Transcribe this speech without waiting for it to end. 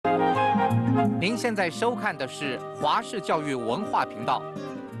您现在收看的是华视教育文化频道。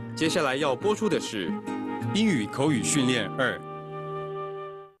接下来要播出的是英语口语训练2。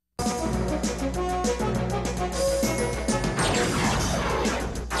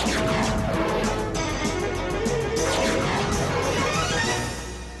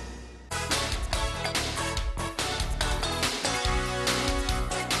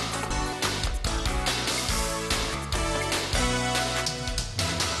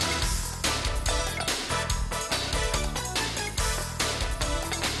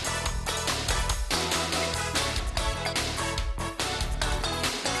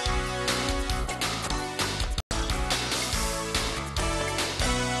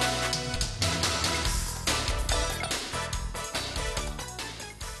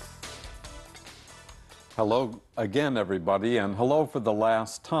Hello again, everybody, and hello for the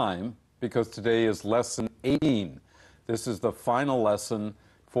last time, because today is lesson 18. This is the final lesson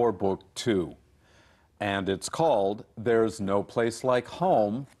for book 2, and it's called There's No Place Like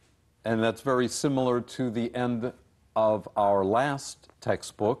Home, and that's very similar to the end of our last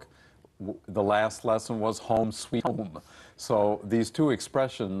textbook. The last lesson was Home Sweet Home. So these two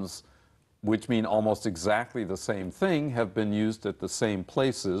expressions, which mean almost exactly the same thing, have been used at the same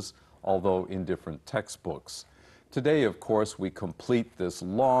places, although in different textbooks. Today, of course, we complete this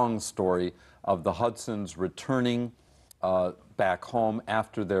long story of the Hudsons returning back home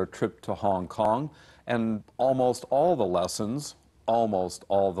after their trip to Hong Kong, and almost all the lessons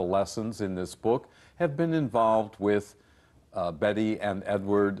in this book have been involved with Betty and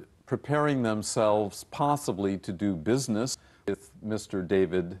Edward preparing themselves possibly to do business with Mr.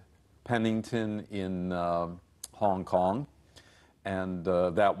 David Pennington in Hong Kong. And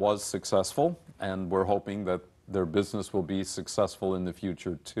that was successful, and we're hoping that their business will be successful in the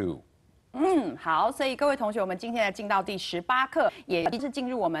future too. 好，所以各位同学，我们今天进到第18课，也是进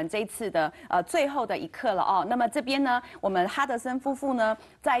入我们这一次的最后的一课了哦。那么这边呢，我们哈德森夫妇呢，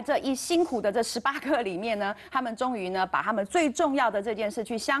在这一辛苦的这18课里面呢，他们终于呢把他们最重要的这件事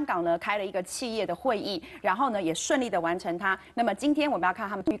去香港呢开了一个企业的会议，然后呢也顺利的完成它。那么今天我们要看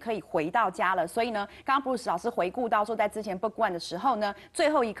他们终于可以回到家了。所以呢，刚刚布鲁斯老师回顾到说，在之前 Book 1的时候呢，最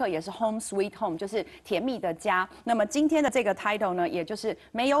后一课也是 Home Sweet Home， 就是甜蜜的家。那么今天的这个 title 呢，也就是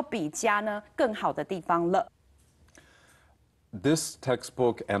没有比家呢更好的地方了。This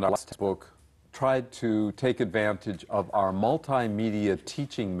textbook and our last textbook tried to take advantage of our multimedia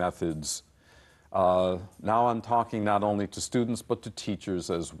teaching methods. Now I'm talking not only to students but to teachers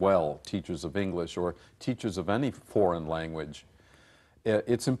as well, teachers of English or teachers of any foreign language.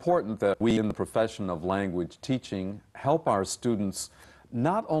 It's important that we in the profession of language teaching help our students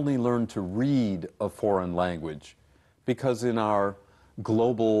not only learn to read a foreign language, because in our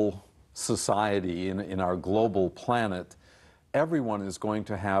global society, in our global planet, everyone is going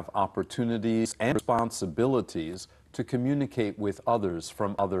to have opportunities and responsibilities to communicate with others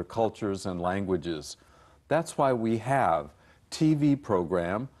from other cultures and languages. That's why we have TV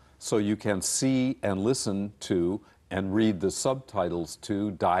program, so you can see and listen to and read the subtitles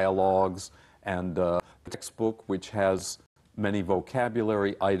to dialogues, and the textbook, which has many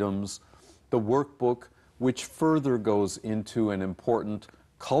vocabulary items, the workbook, which further goes into an important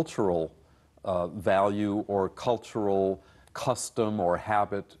cultural value or cultural custom or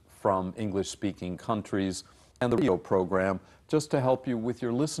habit from English-speaking countries, and the radio program just to help you with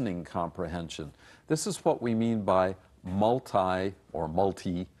your listening comprehension. This is what we mean by multimedia.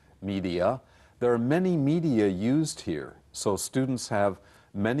 There are many media used here, so students have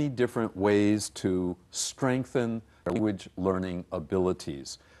many different ways to strengthen their language learning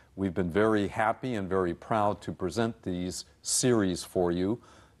abilities. We've been very happy and very proud to present these series for you,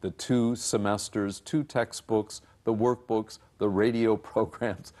 the 2 semesters, 2 textbooks, the workbooks, the radio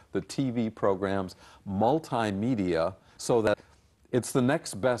programs, the TV programs, multimedia, so that it's the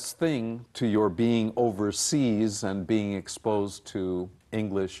next best thing to your being overseas and being exposed to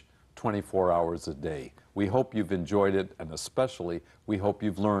English 24 hours a day. We hope you've enjoyed it, and especially we hope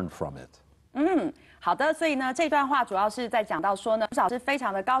you've learned from it. 好的，所以呢，这段话主要是在讲到说呢，老师非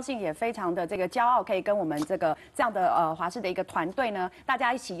常的高兴，也非常的这个骄傲，可以跟我们这样的华视的一个团队呢，大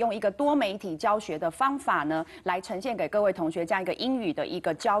家一起用一个多媒体教学的方法呢，来呈现给各位同学这样一个英语的一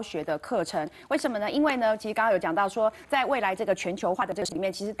个教学的课程。为什么呢？因为呢，其实刚刚有讲到说，在未来这个全球化的这个里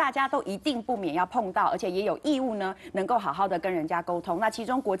面，其实大家都一定不免要碰到，而且也有义务呢，能够好好的跟人家沟通。那其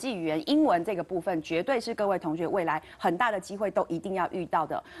中国际语言英文这个部分，绝对是各位同学未来很大的机会都一定要遇到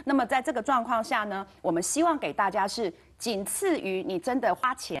的。那么在这个状况下呢，我们希望给大家是仅次于你真的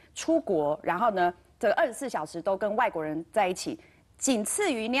花钱出国，然后呢，这24小时都跟外国人在一起。仅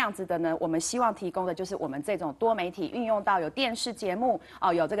次于那样子的呢，我们希望提供的就是我们这种多媒体运用到有电视节目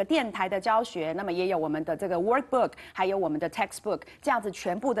有这个电台的教学，那么也有我们的这个 workbook， 还有我们的 textbook， 这样子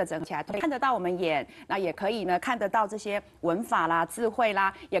全部的整起来，看得到我们演，那也可以呢看得到这些文法啦、智慧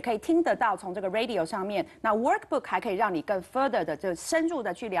啦，也可以听得到从这个 radio 上面。那 workbook 还可以让你更 further 的就深入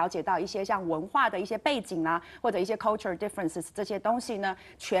的去了解到一些像文化的一些背景啦，或者一些 culture differences 这些东西呢，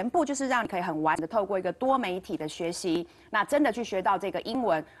全部就是让你可以很完整的透过一个多媒体的学习，那真的去学到这个英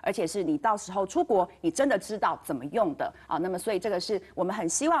文，而且是你到时候出国，你真的知道怎么用的啊。那么，所以这个是我们很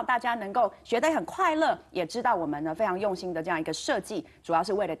希望大家能够学得很快乐，也知道我们呢非常用心的这样一个设计，主要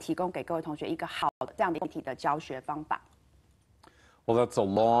是为了提供给各位同学一个好的这样的多媒体的教学方法。Well, that's a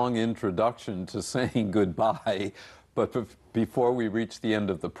long introduction to saying goodbye. But before we reach the end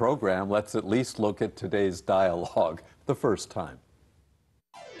of the program, let's at least look at today's dialogue the first time.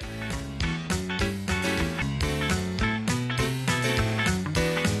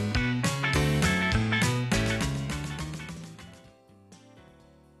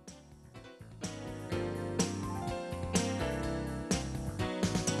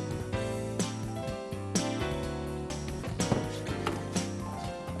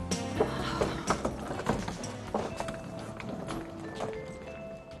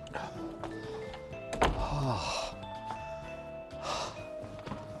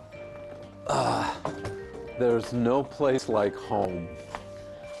 There's no place like home.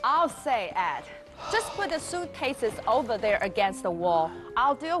 I'll say, Ed. Just put the suitcases over there against the wall.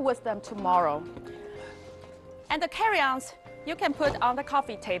 I'll deal with them tomorrow. And the carry-ons, you can put on the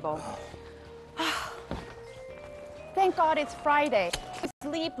coffee table. Thank God it's Friday.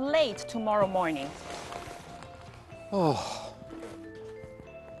 Sleep late tomorrow morning. Oh.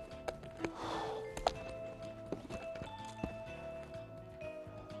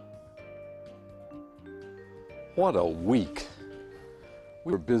 What a week.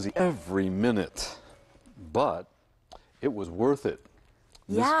 We were busy every minute, but it was worth it.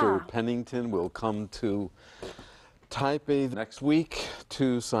 Yeah. Mr. Pennington will come to Taipei next week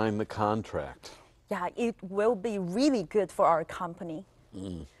to sign the contract. Yeah, it will be really good for our company.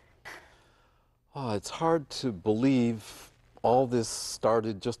 Oh, it's hard to believe all this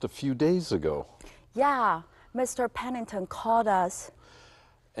started just a few days ago. Yeah, Mr. Pennington called us.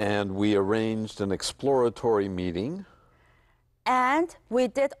 And we arranged an exploratory meeting. And we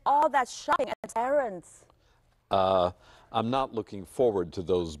did all that shopping and errands. I'm not looking forward to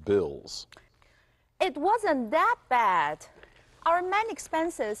those bills. It wasn't that bad. Our main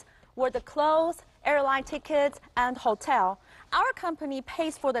expenses were the clothes, airline tickets, and hotel. Our company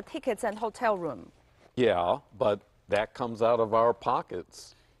pays for the tickets and hotel room. Yeah, but that comes out of our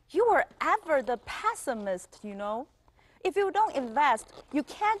pockets. You were ever the pessimist, you know. If you don't invest, you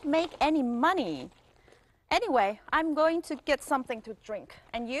can't make any money. Anyway, I'm going to get something to drink.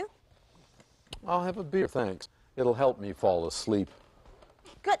 And you? I'll have a beer, thanks. It'll help me fall asleep.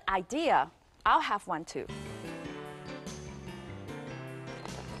 Good idea. I'll have one too.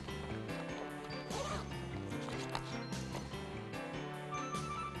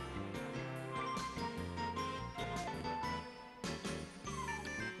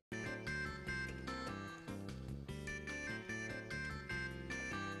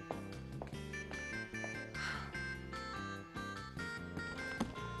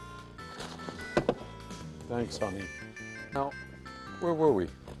 Thanks, honey. Now, where were we?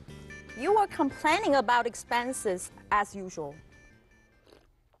 You were complaining about expenses as usual.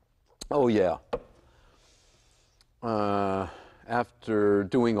 Oh, yeah. After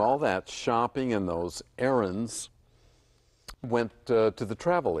doing all that shopping and those errands, went to the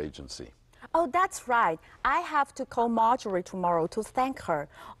travel agency. Oh, that's right. I have to call Marjorie tomorrow to thank her.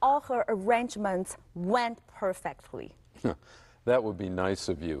 All her arrangements went perfectly. That would be nice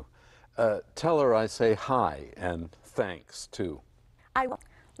of you. Tell her I say hi and thanks, too.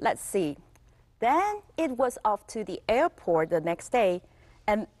 Let's see. Then it was off to the airport the next day,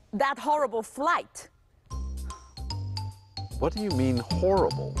 and that horrible flight. What do you mean,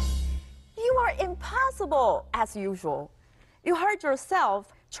 horrible? You are impossible, as usual. You hurt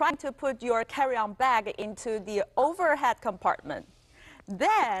yourself trying to put your carry-on bag into the overhead compartment.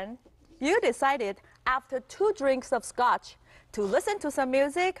 Then you decided, after 2 drinks of scotch, to listen to some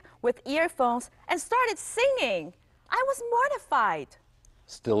music with earphones and started singing. I was mortified.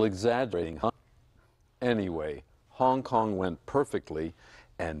 Still exaggerating, huh? Anyway, Hong Kong went perfectly,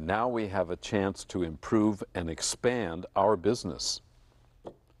 and now we have a chance to improve and expand our business.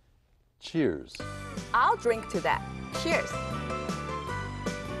 Cheers. I'll drink to that. Cheers.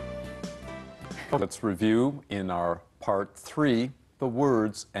 Let's review in our part 3 the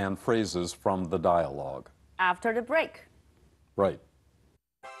words and phrases from the dialogue. After the break. Right.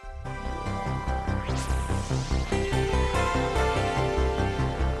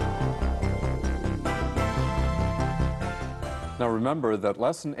 Now remember that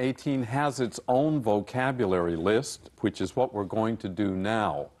Lesson 18 has its own vocabulary list, which is what we're going to do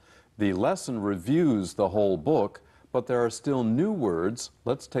now. The lesson reviews the whole book, but there are still new words.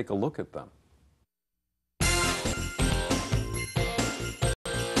 Let's take a look at them.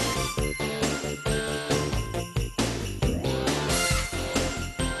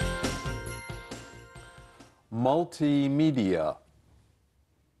 Multimedia.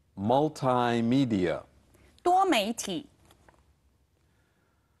 Multimedia. 多媒体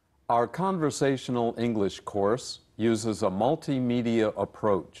Our conversational English course uses a multimedia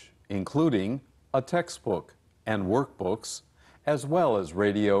approach, including a textbook and workbooks, as well as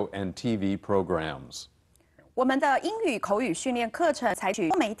radio and TV programs. 我们的英语口语训练课程采取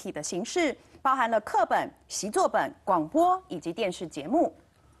多媒体的形式，包含了课本、习作本、广播以及电视节目。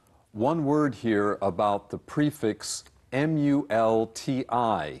One word here about the prefix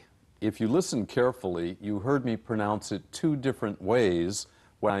multi. If you listen carefully, you heard me pronounce it two different ways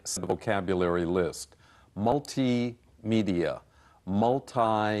when I said the vocabulary list. Multimedia,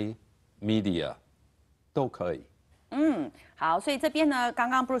 multimedia, 都可以。好，所以这边呢，刚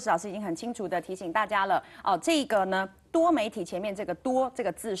刚 Bruce 老师已经很清楚的提醒大家了。哦，这个呢，多媒体前面这个多这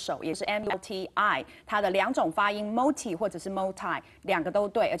个字首也是 multi，它的两种发音 multi 或者是 multi，两个都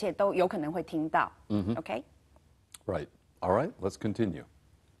对，而且都有可能会听到。OK。Right. All right, let's continue.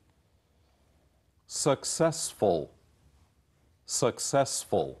 Successful.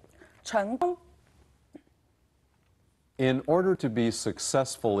 Successful. 成功 In order to be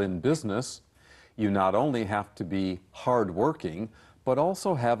successful in business, you not only have to be hardworking, but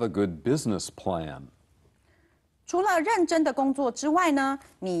also have a good business plan. 除了认真的工作之外呢，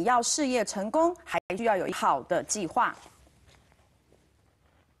你要事业成功，还需要有一好的计划。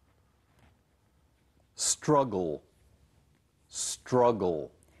Struggle. Struggle.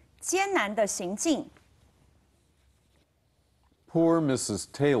 艰难的行进。Poor Mrs.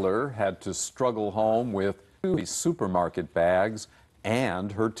 Taylor had to struggle home with 2 supermarket bags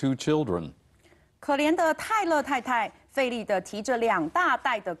and her 2 children. 可怜的泰勒太太费力的提着2大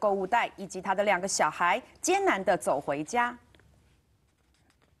袋的购物袋，以及她的2个小孩，艰难的走回家。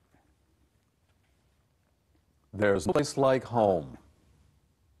There's no place like home.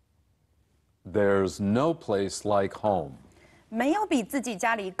 There's no place like home. 没有比自己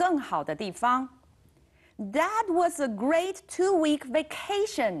家里更好的地方。That was a great 2-week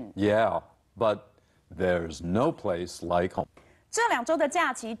vacation. Yeah, but there's no place like home. 这2周的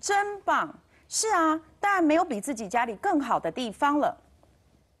假期真棒。是啊，当然没有比自己家里更好的地方了。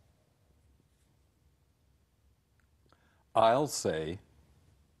I'll say.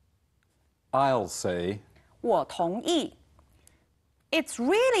 我同意。It's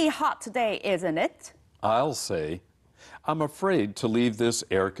really hot today, isn't it? I'll say, I'm afraid to leave this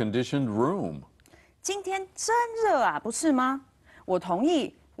air-conditioned room. 今天真热啊，不是吗？我同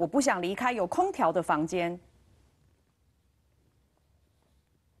意，我不想离开有空调的房间。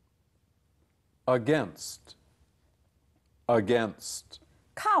Against.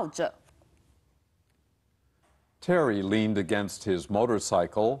 靠着。Terry leaned against his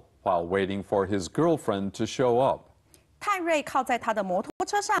motorcycle while waiting for his girlfriend to show up. 泰瑞靠在他的摩托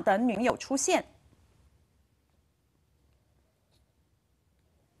车上等女友出现。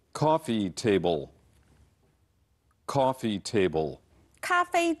Coffee table. 咖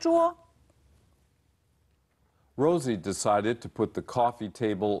啡桌。Rosie decided to put the coffee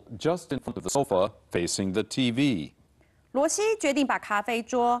table just in front of the sofa facing the TV. 罗西决定把咖啡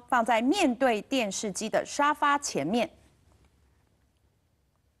桌放在面对电视机的沙发前面。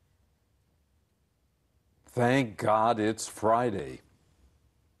Thank God it's Friday.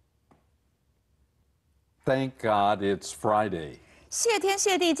 Thank God it's Friday. 谢天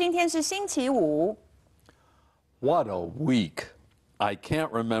谢地，今天是星期五。What a week. I can't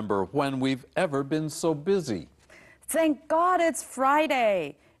remember when we've ever been so busy. Thank God it's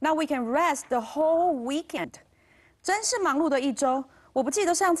Friday. Now we can rest the whole weekend. 真是忙碌的一周，我不记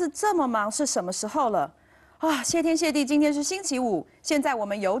得上次这么忙是什么时候了。啊，谢天谢地，今天是星期五，现在我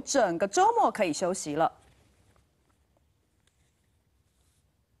们有整个周末可以休息了。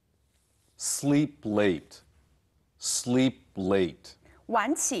Sleep late.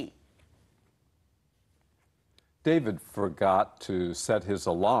 晚起。David forgot to set his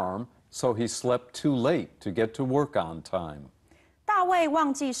alarm, so he slept too late to get to work on time. 大卫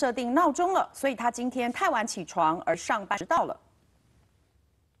忘记设定闹钟了，所以他今天太晚起床，而上班迟到了。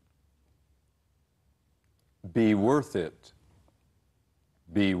Be worth it.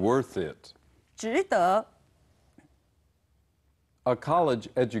 值得。A college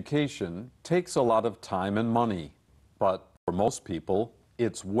education takes a lot of time and money, but for most people,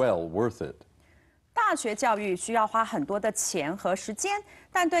 it's well worth it. 大大学教育需要花很多的钱和时间，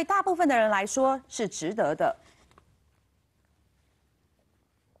但对大部分的人来说是值得的。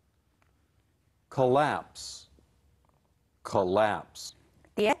collapse, collapse.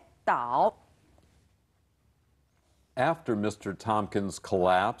 跌倒。After Mr. Tompkins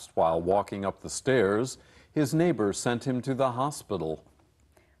collapsed while walking up the stairs, his neighbor sent him to the hospital.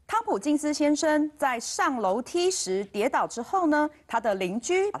 汤普金斯先生在上楼梯时跌倒之后呢，他的邻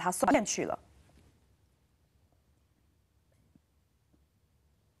居把他送医院去了。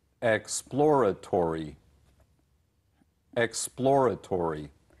Exploratory, exploratory.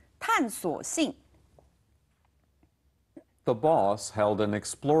 探索性。The boss held an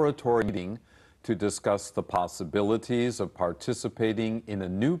exploratory meeting to discuss the possibilities of participating in a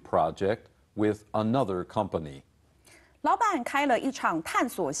new project with another company. 老板开了一场探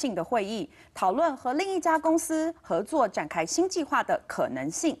索性的会议，讨论和另一家公司合作展开新计划的可能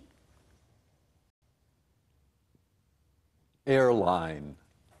性。Airline,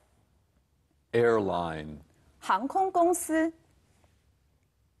 airline. 航空公司。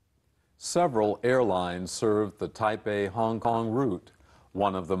Several airlines serve the Taipei-Hong Kong route,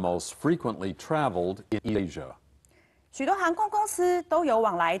 one of the most frequently traveled in Asia. 许多航空公司都有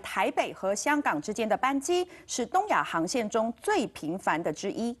往来台北和香港之间的班机，是东亚航线中最频繁的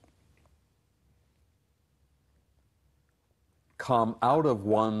之一。Come out of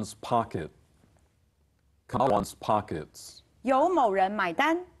one's pocket. Come out of one's pockets. 由某人买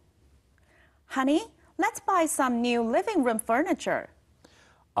单。Honey, let's buy some new living room furniture.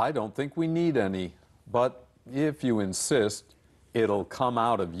 I don't think we need any, but if you insist, it'll come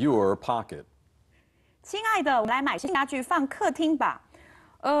out of your pocket. 亲爱的，我们来买新家具放客厅吧。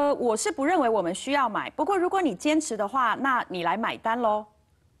我是不认为我们需要买，不过如果你坚持的话，那你来买单喽。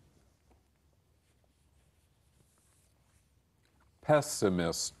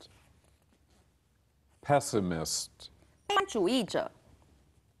Pessimist, pessimist. 悲观主义者。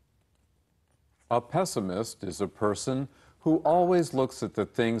A pessimist is a person who always looks at the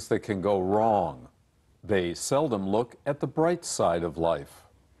things that can go wrong. They seldom look at the bright side of life.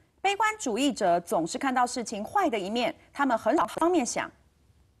 悲观主义者总是看到事情坏的一面，他们很少方面想。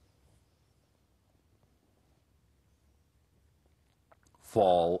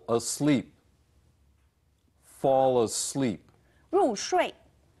Fall asleep, fall asleep. 入睡。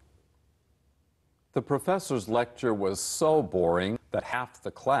The professor's lecture was so boring that half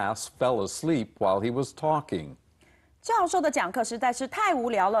the class fell asleep while he was talking. 教授的讲课实在是太无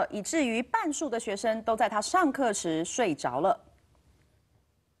聊了，以至于半数的学生都在他上课时睡着了。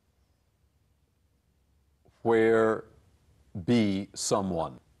Where be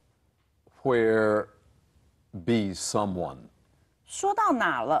someone? Where be someone? 说到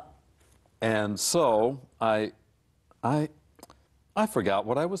哪了？ And so I forgot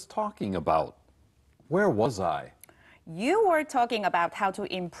what I was talking about. Where was I? You were talking about how to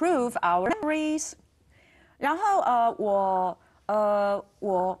improve our memories. 然后我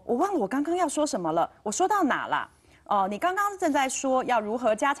忘了我刚刚要说什么了。我说到哪了？你刚刚正在说要如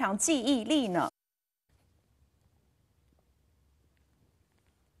何加强记忆力呢？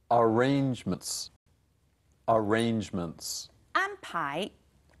 Arrangements. Arrangements. 安排。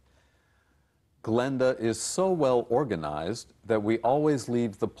 Glenda is so well organized that we always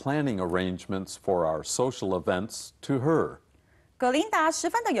leave the planning arrangements for our social events to her. 葛琳达十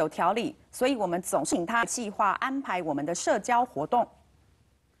分的有条理，所以我们总是请她计划安排我们的社交活动。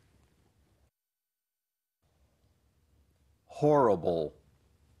 Horrible.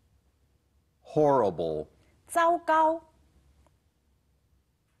 Horrible. 糟糕。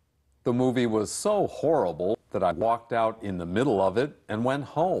 The movie was so horrible that I walked out in the middle of it and went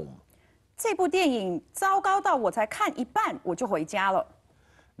home. 这部电影糟糕到我才看一半我就回家了。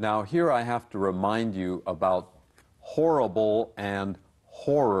 Now, here I have to remind you about horrible and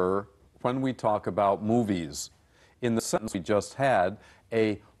horror when we talk about movies. In the sentence we just had,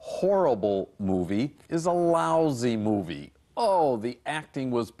 a horrible movie is a lousy movie. Oh, the acting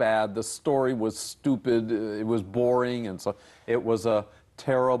was bad, the story was stupid, it was boring, and so it was a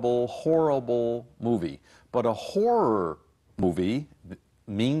terrible, horrible movie. But a horror movie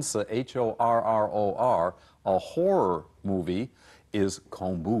means H-O-R-R-O-R, a horror movie is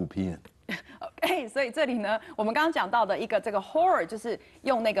恐怖片。OK， 所以这里呢，我们刚刚讲到的一个这个 horror 就是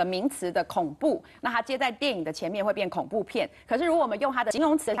用那个名词的恐怖，那它接在电影的前面会变恐怖片。可是如果我们用它的形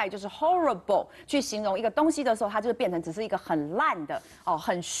容词，它也就是 horrible 去形容一个东西的时候，它就变成只是一个很烂的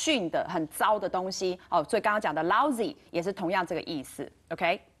很逊的、很糟的东西所以刚刚讲的 lousy 也是同样这个意思。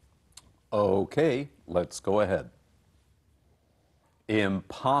OK。 Okay, let's go ahead.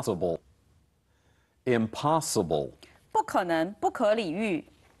 Impossible. Impossible. 不可能，不可理喻。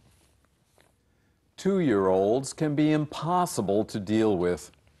2-year-olds can be impossible to deal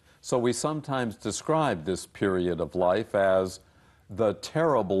with, so we sometimes describe this period of life as the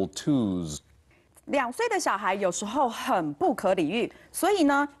terrible twos. 2岁的小孩有时候很不可理喻，所以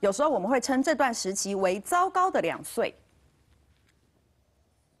呢，有时候我们会称这段时期为糟糕的2岁。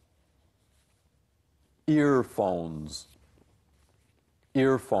Earphones.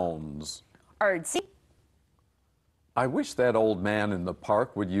 Earphones. 耳机。I wish that old man in the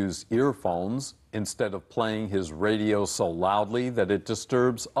park would use earphones instead of playing his radio so loudly that it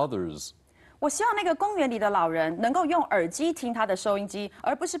disturbs others. 我希望那个公园里的老人能够用耳机听他的收音机，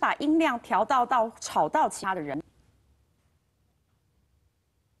而不是把音量调到吵到其他的人。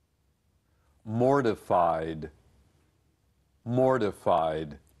Mortified.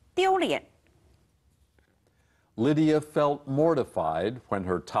 Mortified. 丢脸。Lydia felt mortified when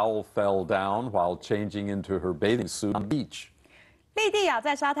her towel fell down while changing into her bathing suit on the beach. 莉蒂亚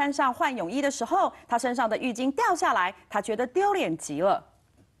在沙滩上换泳衣的时候，她身上的浴巾掉下来，她觉得丢脸极了。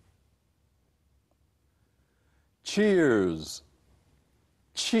Cheers.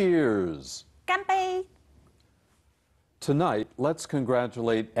 Cheers. 干杯！ Tonight, let's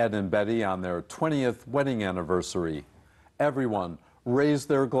congratulate Ed and Betty on their 20th wedding anniversary. Everyone, raise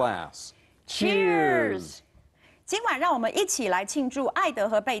their glass. Cheers! 今晚让我们一起来庆祝艾德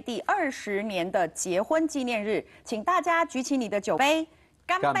和贝蒂20年的结婚纪念日，请大家举起你的酒杯，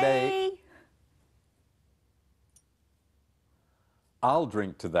干干杯！杯 I'll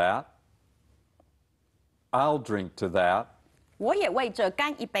drink to that. I'll drink to that. 我也为这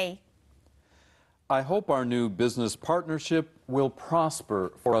干一杯。 I hope our new business partnership will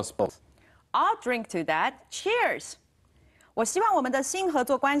prosper for us both. I'll drink to that. Cheers！ 我希望我们的新合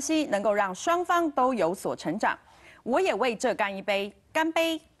作关系能够让双方都有所成长。我也为这干一杯，干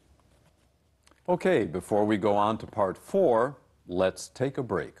杯！ Okay, before we go on to part 4, let's take a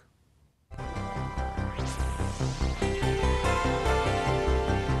break.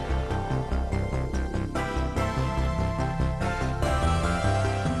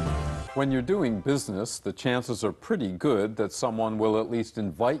 When you're doing business, the chances are pretty good that someone will at least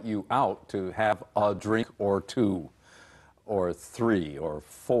invite you out to have a drink or two, or 3 or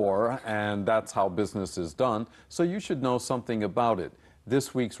 4, and that's how business is done, so you should know something about it.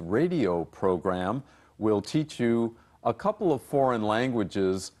 This week's radio program will teach you a couple of foreign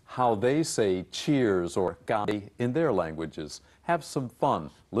languages, how they say cheers or gai in their languages. Have some fun.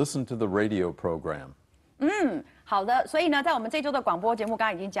 Listen to the radio program. 好的，所以呢，在我们这周的广播节目，刚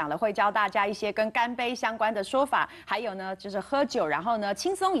刚已经讲了，会教大家一些跟干杯相关的说法，还有呢，就是喝酒，然后呢，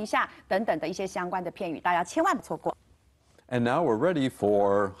轻松一下等等的一些相关的片语，大家千万不错过。 And now we're ready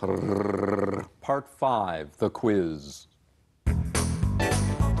for part 5, the quiz.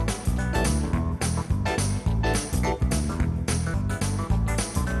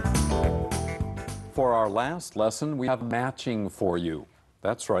 For our last lesson, we have matching for you.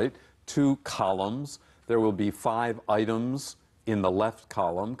 That's right, 2 columns. There will be 5 items in the left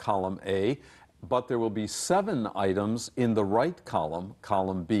column, column A, but there will be 7 items in the right column,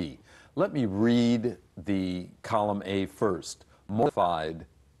 column B. Let me read the column A first. Mortified,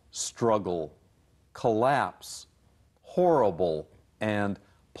 struggle, collapse, horrible, and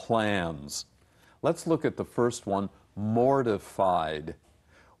plans. Let's look at the first one, mortified.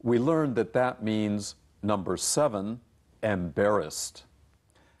 We learned that that means number 7, embarrassed.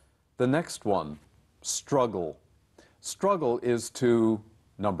 The next one, struggle. Struggle is to,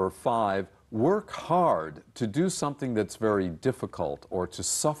 number 5, work hard to do something that's very difficult or to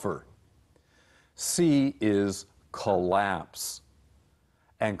suffer. C is collapse.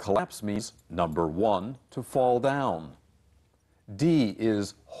 And collapse means, number 1, to fall down. D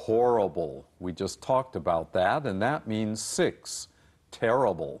is horrible. We just talked about that, and that means 6,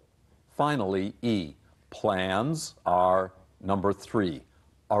 terrible. Finally, E, plans are number 3,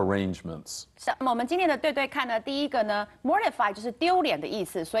 arrangements. 那么我们今天的对对看呢，第一个呢 ，mortify 就是丢脸的意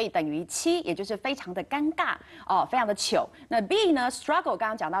思，所以等于7，也就是非常的尴尬哦，非常的糗。那 B 呢 ，struggle 刚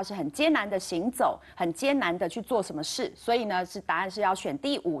刚讲到是很艰难的行走，很艰难的去做什么事，所以呢答案是要选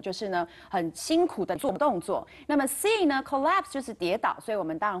第5，就是呢很辛苦的做动作。那么 C 呢 ，collapse 就是跌倒，所以我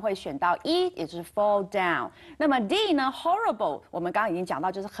们当然会选到E，也就是 fall down。那么 D 呢 ，horrible 我们刚刚已经讲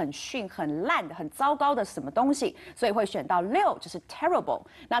到就是很逊、很烂的、很糟糕的什么东西，所以会选到6，就是 terrible。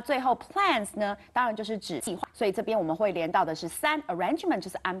那最后 plans 呢，当然就是指计划，所以这边我们会连到的是3 arrangement， 就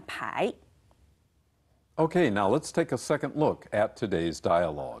是安排。Okay, now let's take a second look at today's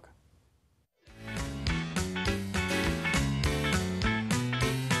dialogue.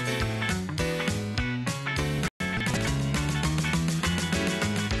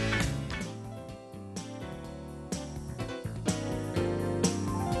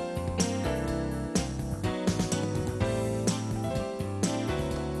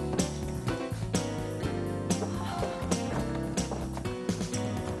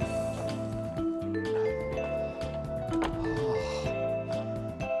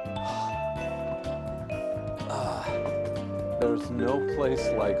 There's no place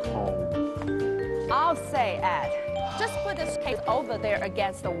like home. I'll say, Ed. Just put this case over there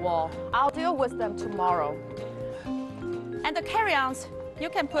against the wall. I'll deal with them tomorrow. And the carry-ons, you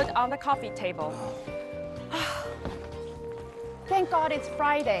can put on the coffee table. Thank God it's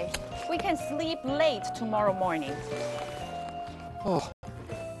Friday. We can sleep late tomorrow morning. Oh.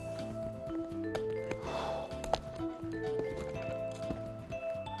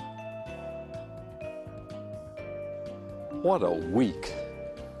 What a week.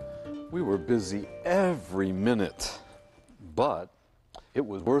 We were busy every minute, but it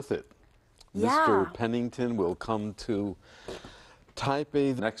was worth it. Yeah. Mr. Pennington will come to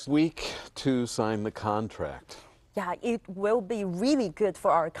Taipei next week to sign the contract. Yeah, it will be really good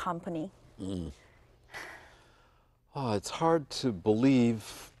for our company. Oh, it's hard to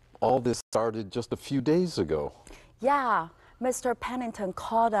believe all this started just a few days ago. Yeah, Mr. Pennington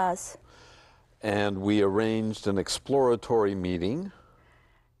called us. And we arranged an exploratory meeting.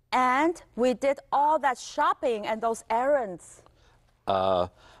 And we did all that shopping and those errands. I'm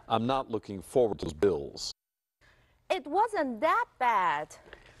not looking forward to those bills. It wasn't that bad.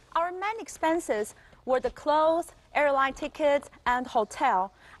 Our main expenses were the clothes, airline tickets, and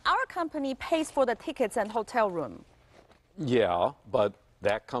hotel. Our company pays for the tickets and hotel room. Yeah, but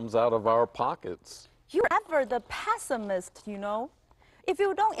that comes out of our pockets. You're ever the pessimist, you know. If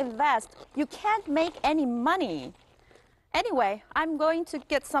you don't invest, you can't make any money. Anyway, I'm going to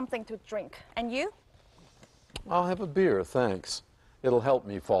get something to drink. And you? I'll have a beer, thanks. It'll help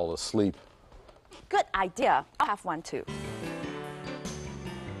me fall asleep. Good idea. I'll have one too.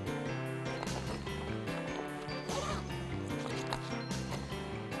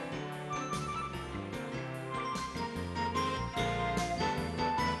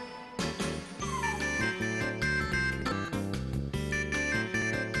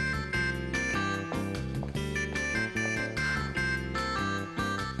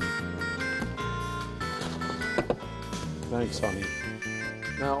 Thanks, honey.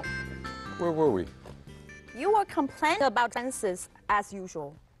 Now, where were we? You were complaining about expenses as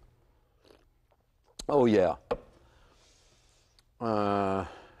usual. Oh, yeah.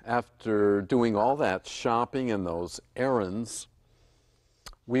 After doing all that shopping and those errands,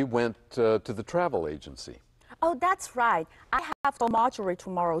 we went to the travel agency. Oh, that's right. I have to Marjorie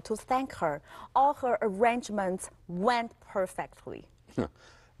tomorrow to thank her. All her arrangements went perfectly.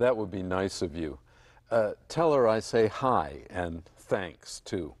 That would be nice of you. Tell her I say hi and thanks,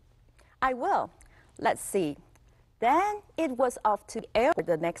 too. I will. Let's see. Then it was off to the airport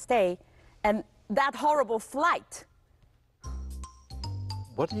the next day, and that horrible flight.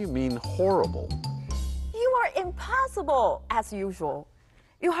 What do you mean horrible? You are impossible, as usual.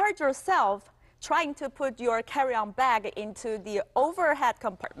 You hurt yourself trying to put your carry-on bag into the overhead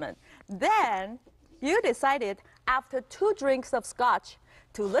compartment. Then you decided, after 2 drinks of scotch,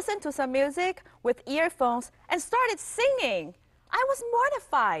 to listen to some music with earphones and started singing. I was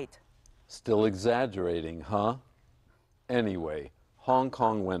mortified. Still exaggerating, huh? Anyway, Hong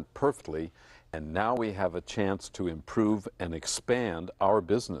Kong went perfectly, and now we have a chance to improve and expand our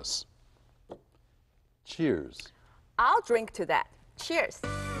business. Cheers. I'll drink to that. Cheers.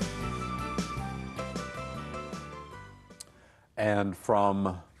 And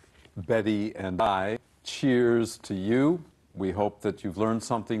from Betty and I, cheers to you. We hope that you've learned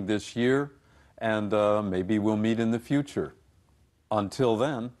something this year, and maybe we'll meet in the future. Until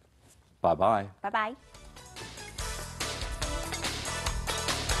then, bye-bye. Bye-bye.